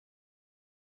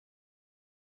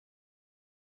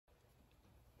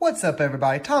What's up,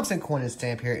 everybody? Thompson Coin and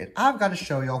Stamp here, and I've got to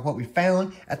show y'all what we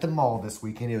found at the mall this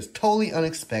weekend. It was totally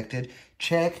unexpected.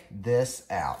 Check this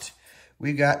out.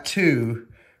 We got two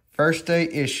first day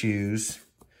issues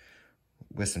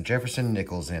with some Jefferson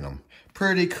nickels in them.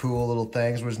 Pretty cool little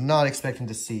things. Was not expecting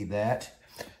to see that.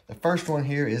 The first one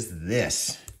here is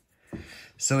this.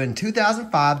 So in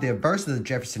 2005, the obverse of the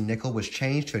Jefferson nickel was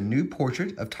changed to a new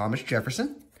portrait of Thomas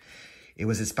Jefferson. It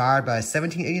was inspired by a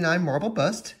 1789 marble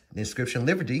bust. The inscription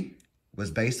Liberty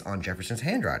was based on Jefferson's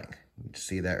handwriting. You can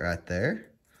see that right there.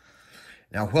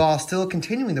 Now, while still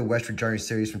continuing the Westward Journey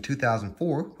series from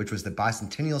 2004, which was the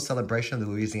bicentennial celebration of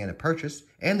the Louisiana Purchase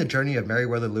and the journey of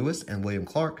Meriwether Lewis and William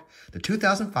Clark, the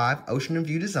 2005 Ocean in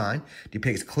View design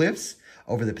depicts cliffs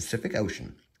over the Pacific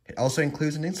Ocean. It also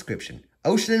includes an inscription,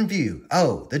 Ocean in View,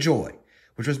 oh, the joy,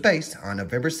 which was based on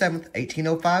November 7th,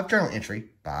 1805 journal entry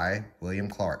by William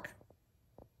Clark.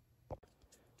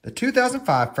 The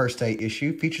 2005 First Day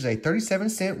issue features a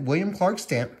 37-cent William Clark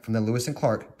stamp from the Lewis and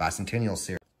Clark Bicentennial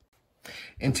Series.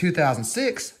 In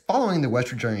 2006, following the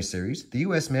Westward Journey series, the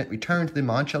U.S. Mint returned to the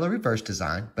Monticello reverse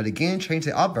design, but again changed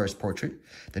the obverse portrait.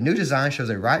 The new design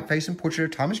shows a right-facing portrait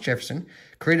of Thomas Jefferson,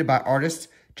 created by artists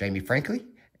Jamie Franklin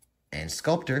and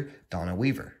sculptor Donna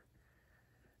Weaver.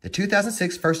 The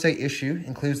 2006 First Day issue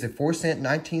includes the 4-cent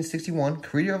 1961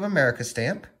 Creator of America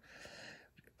stamp,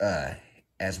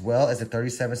 as well as a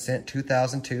 37-cent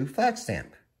 2002 flag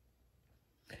stamp.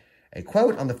 A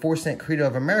quote on the 4-cent Credo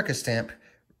of America stamp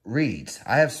reads,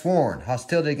 I have sworn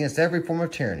hostility against every form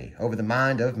of tyranny over the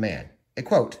mind of man. A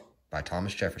quote by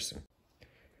Thomas Jefferson.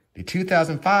 The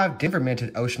 2005 Denver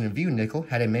minted Ocean in View nickel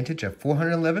had a mintage of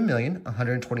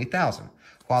 411,120,000,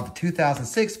 while the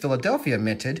 2006 Philadelphia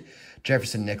minted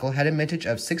Jefferson nickel had a mintage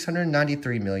of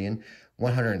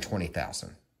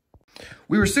 693,120,000.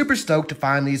 We were super stoked to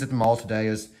find these at the mall today.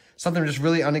 It was something just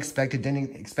really unexpected.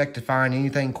 Didn't expect to find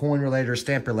anything coin related or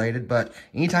stamp related, but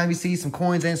anytime you see some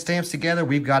coins and stamps together,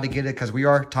 we've got to get it because we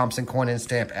are Thompson Coin and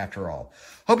Stamp after all.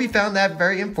 Hope you found that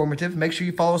very informative. Make sure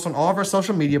you follow us on all of our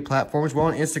social media platforms. We're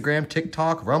on Instagram,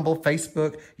 TikTok, Rumble,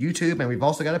 Facebook, YouTube, and we've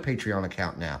also got a Patreon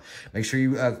account now. Make sure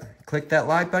you click that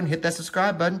like button, hit that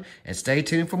subscribe button, and stay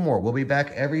tuned for more. We'll be back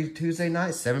every Tuesday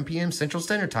night, 7 p.m. Central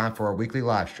Standard Time for our weekly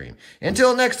live stream.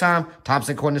 Until next time,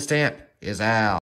 Thompson Coin and Stamp is out.